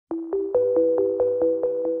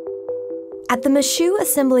At the Michoud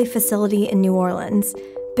Assembly Facility in New Orleans,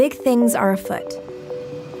 big things are afoot.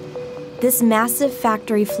 This massive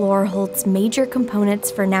factory floor holds major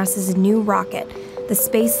components for NASA's new rocket, the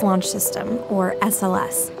Space Launch System, or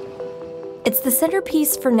SLS. It's the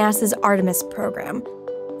centerpiece for NASA's Artemis program,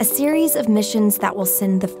 a series of missions that will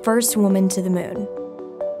send the first woman to the moon.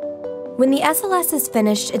 When the SLS is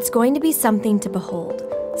finished, it's going to be something to behold.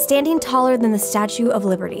 Standing taller than the Statue of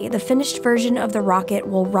Liberty, the finished version of the rocket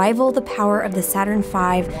will rival the power of the Saturn V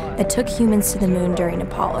that took humans to the moon during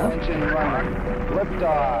Apollo.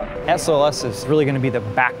 SLS is really going to be the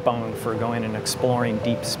backbone for going and exploring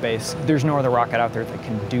deep space. There's no other rocket out there that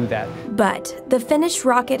can do that. But the finished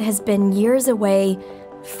rocket has been years away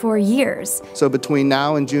for years. So between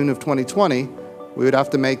now and June of 2020, we would have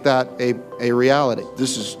to make that a reality.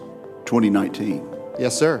 This is 2019.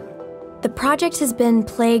 Yes, sir. The project has been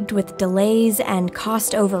plagued with delays and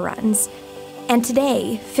cost overruns. And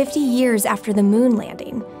today, 50 years after the moon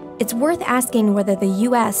landing, it's worth asking whether the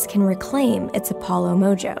U.S. can reclaim its Apollo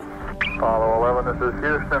mojo. Apollo 11, this is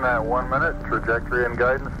Houston at 1 minute. Trajectory and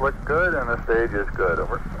guidance look good, and the stage is good.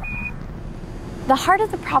 Over. The heart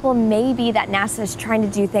of the problem may be that NASA is trying to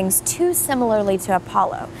do things too similarly to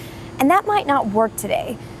Apollo, and that might not work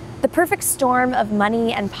today. The perfect storm of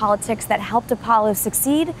money and politics that helped Apollo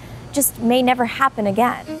succeed just may never happen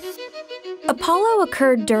again. Apollo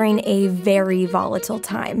occurred during a very volatile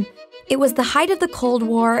time. It was the height of the Cold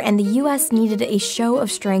War, and the U.S. needed a show of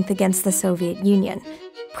strength against the Soviet Union.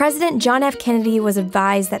 President John F. Kennedy was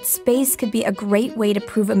advised that space could be a great way to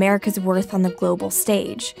prove America's worth on the global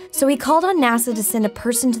stage. So he called on NASA to send a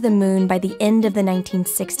person to the moon by the end of the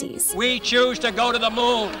 1960s. We choose to go to the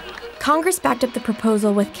moon. Congress backed up the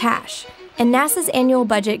proposal with cash, and NASA's annual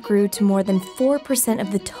budget grew to more than 4%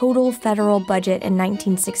 of the total federal budget in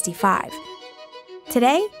 1965.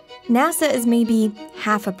 Today, NASA is maybe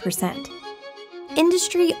 0.5%.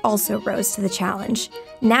 Industry also rose to the challenge.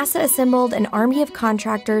 NASA assembled an army of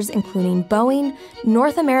contractors including Boeing,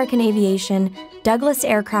 North American Aviation, Douglas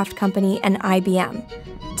Aircraft Company, and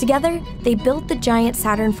IBM. Together, they built the giant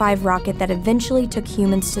Saturn V rocket that eventually took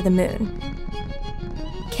humans to the moon.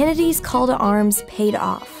 Kennedy's call to arms paid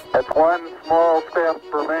off. That's one small step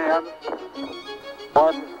for man,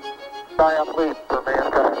 one giant leap for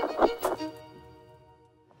mankind.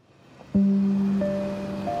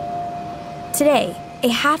 Today, a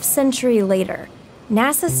half-century later,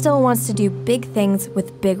 NASA still wants to do big things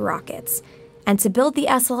with big rockets. And to build the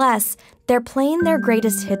SLS, they're playing their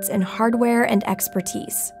greatest hits in hardware and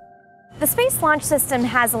expertise. The Space Launch System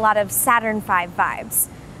has a lot of Saturn V vibes,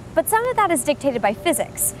 but some of that is dictated by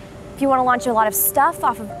physics. If you want to launch a lot of stuff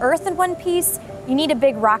off of Earth in one piece, you need a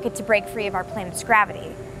big rocket to break free of our planet's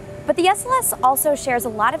gravity. But the SLS also shares a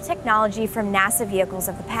lot of technology from NASA vehicles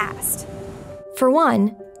of the past. For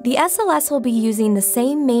one, the SLS will be using the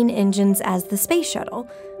same main engines as the Space Shuttle,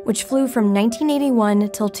 which flew from 1981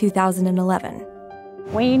 till 2011.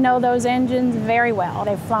 We know those engines very well.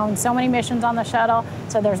 They've flown so many missions on the shuttle,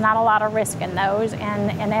 so there's not a lot of risk in those.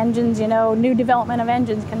 And engines, new development of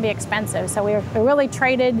engines can be expensive. So we really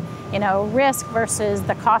traded, risk versus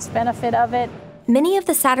the cost benefit of it. Many of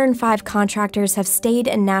the Saturn V contractors have stayed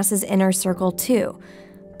in NASA's inner circle too.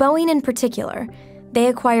 Boeing in particular. They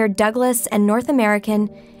acquired Douglas and North American,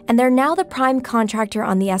 and they're now the prime contractor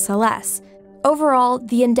on the SLS. Overall,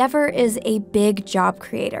 the Endeavour is a big job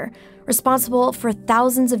creator, responsible for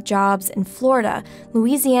thousands of jobs in Florida,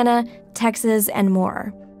 Louisiana, Texas, and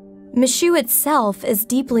more. Michoud itself is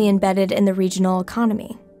deeply embedded in the regional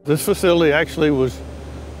economy. This facility actually was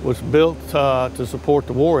built to support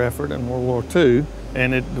the war effort in World War II,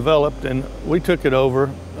 and it developed, and we took it over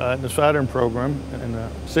in the Saturn program in the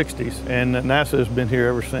 60s, and NASA has been here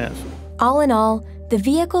ever since. All in all, the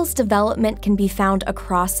vehicle's development can be found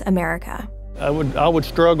across America. I would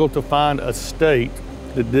struggle to find a state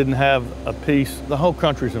that didn't have a piece. The whole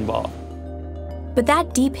country's involved. But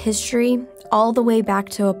that deep history, all the way back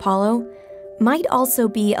to Apollo, might also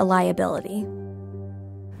be a liability.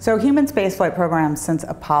 So human spaceflight programs since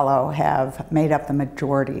Apollo have made up the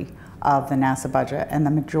majority of the NASA budget, and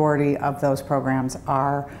the majority of those programs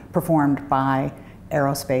are performed by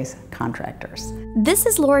aerospace contractors. This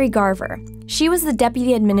is Lori Garver. She was the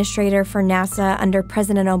deputy administrator for NASA under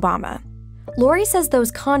President Obama. Lori says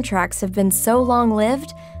those contracts have been so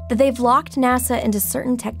long-lived that they've locked NASA into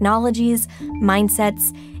certain technologies,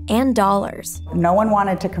 mindsets, and dollars. No one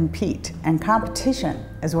wanted to compete, and competition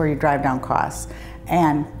is where you drive down costs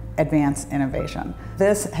and advance innovation.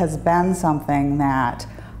 This has been something that,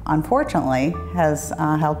 unfortunately, has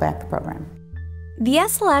held back the program. The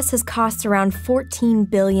SLS has cost around $14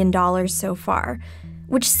 billion so far,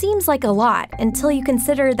 which seems like a lot until you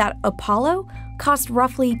consider that Apollo cost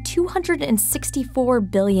roughly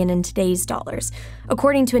 $264 billion in today's dollars,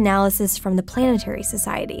 according to analysis from the Planetary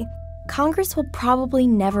Society. Congress will probably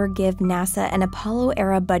never give NASA an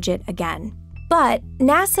Apollo-era budget again. But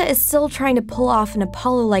NASA is still trying to pull off an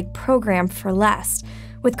Apollo-like program for less,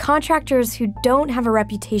 with contractors who don't have a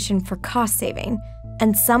reputation for cost saving.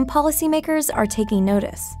 And some policymakers are taking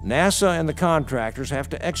notice. NASA and the contractors have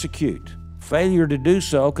to execute. Failure to do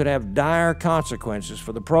so could have dire consequences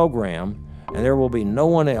for the program, and there will be no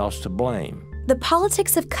one else to blame. The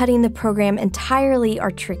politics of cutting the program entirely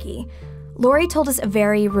are tricky. Lori told us a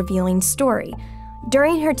very revealing story.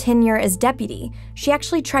 During her tenure as deputy, she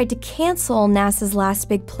actually tried to cancel NASA's last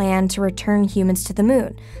big plan to return humans to the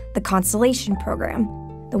moon, the Constellation program.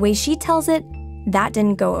 The way she tells it, that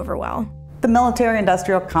didn't go over well. The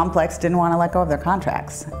military-industrial complex didn't want to let go of their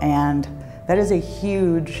contracts, and that is a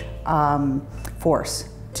huge force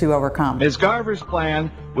to overcome. Ms. Garver's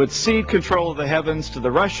plan would cede control of the heavens to the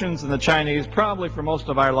Russians and the Chinese probably for most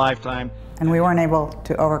of our lifetime. And we weren't able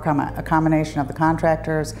to overcome it. A combination of the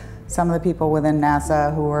contractors, some of the people within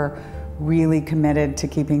NASA who were really committed to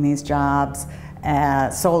keeping these jobs,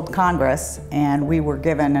 sold Congress, and we were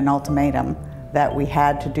given an ultimatum that we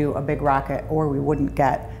had to do a big rocket or we wouldn't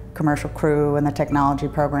get commercial crew and the technology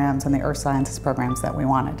programs and the earth sciences programs that we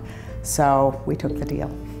wanted. So we took the deal.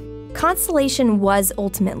 Constellation was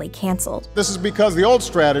ultimately canceled. This is because the old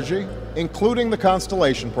strategy, including the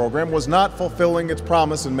Constellation program, was not fulfilling its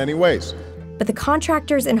promise in many ways. But the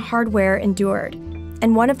contractors and hardware endured,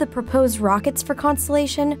 and one of the proposed rockets for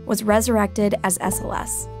Constellation was resurrected as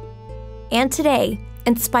SLS. And today,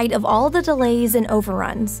 in spite of all the delays and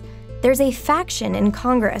overruns, there's a faction in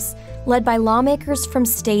Congress led by lawmakers from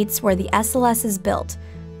states where the SLS is built,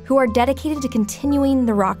 who are dedicated to continuing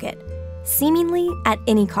the rocket, seemingly at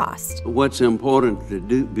any cost. What's important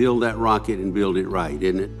to build that rocket and build it right,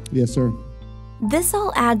 isn't it? Yes, sir. This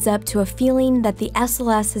all adds up to a feeling that the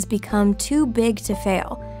SLS has become too big to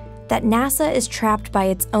fail, that NASA is trapped by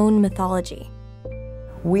its own mythology.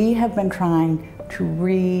 We have been trying to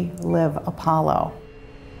relive Apollo.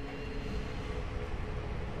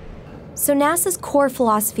 So NASA's core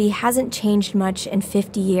philosophy hasn't changed much in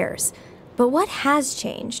 50 years. But what has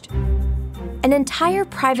changed? An entire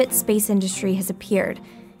private space industry has appeared,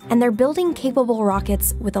 and they're building capable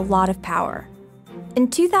rockets with a lot of power.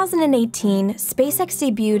 In 2018,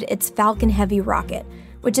 SpaceX debuted its Falcon Heavy rocket,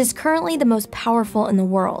 which is currently the most powerful in the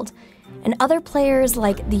world, and other players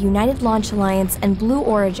like the United Launch Alliance and Blue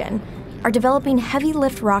Origin are developing heavy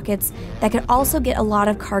lift rockets that could also get a lot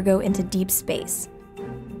of cargo into deep space.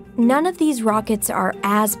 None of these rockets are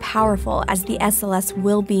as powerful as the SLS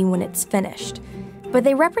will be when it's finished, but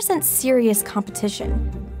they represent serious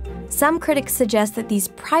competition. Some critics suggest that these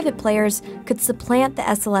private players could supplant the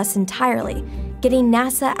SLS entirely, getting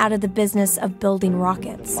NASA out of the business of building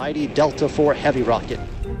rockets. Mighty Delta IV Heavy rocket.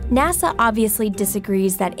 NASA obviously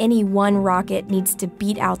disagrees that any one rocket needs to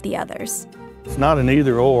beat out the others. It's not an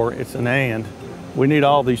either or, it's an and. We need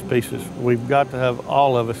all these pieces. We've got to have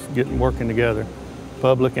all of us working together,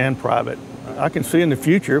 public and private. I can see in the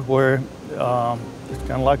future where it's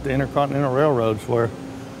kind of like the intercontinental railroads where,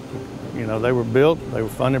 you know, they were built, they were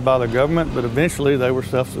funded by the government, but eventually they were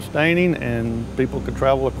self-sustaining and people could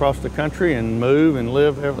travel across the country and move and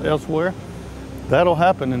live elsewhere. That'll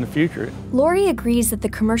happen in the future. Lori agrees that the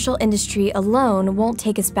commercial industry alone won't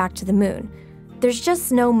take us back to the moon. There's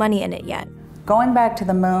just no money in it yet. Going back to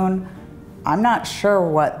the moon, I'm not sure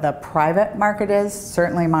what the private market is.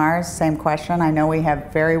 Certainly Mars, same question. I know we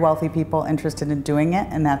have very wealthy people interested in doing it,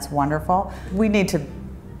 and that's wonderful. We need to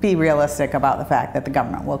be realistic about the fact that the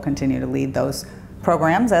government will continue to lead those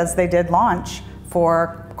programs as they did launch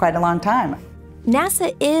for quite a long time.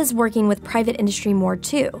 NASA is working with private industry more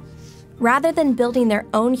too. Rather than building their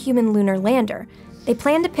own human lunar lander, they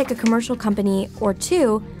plan to pick a commercial company or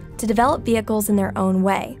two to develop vehicles in their own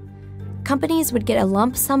way. Companies would get a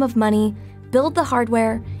lump sum of money, build the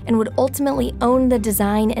hardware, and would ultimately own the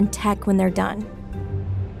design and tech when they're done.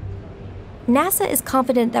 NASA is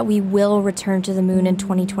confident that we will return to the moon in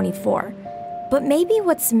 2024, but maybe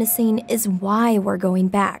what's missing is why we're going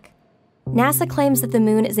back. NASA claims that the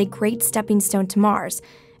moon is a great stepping stone to Mars,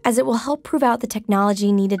 as it will help prove out the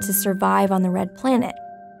technology needed to survive on the red planet.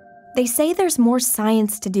 They say there's more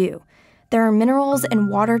science to do. There are minerals and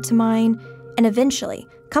water to mine, and eventually,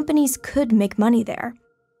 companies could make money there.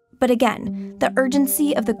 But again, the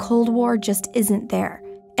urgency of the Cold War just isn't there,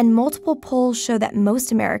 and multiple polls show that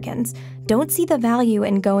most Americans don't see the value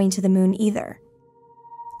in going to the moon either.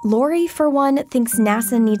 Lori, for one, thinks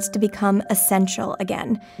NASA needs to become essential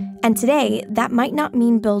again, and today that might not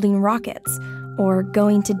mean building rockets or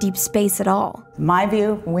going to deep space at all. My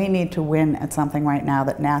view, we need to win at something right now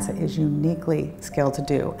that NASA is uniquely skilled to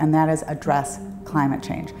do, and that is address climate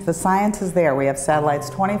change. The science is there. We have satellites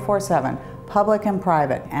 24/7, public and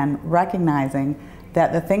private, and recognizing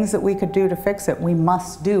that the things that we could do to fix it, we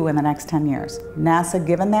must do in the next 10 years. NASA,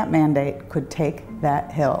 given that mandate, could take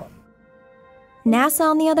that hill. NASA,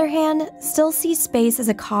 on the other hand, still sees space as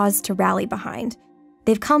a cause to rally behind.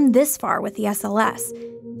 They've come this far with the SLS,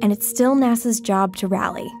 and it's still NASA's job to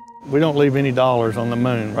rally. We don't leave any dollars on the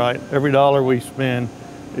moon, right? Every dollar we spend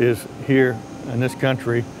is here in this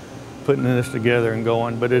country, putting this together and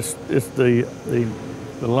going, but it's the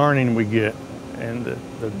learning we get and the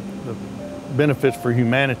benefits for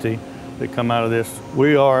humanity that come out of this.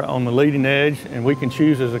 We are on the leading edge, and we can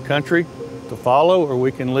choose as a country to follow, or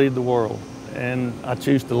we can lead the world, and I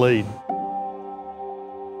choose to lead.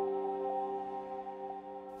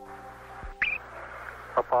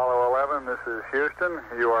 Apollo 11, this is Houston.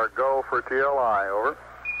 You are go for TLI, over.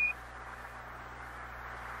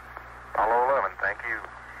 Apollo 11, thank you.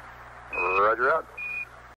 Roger out.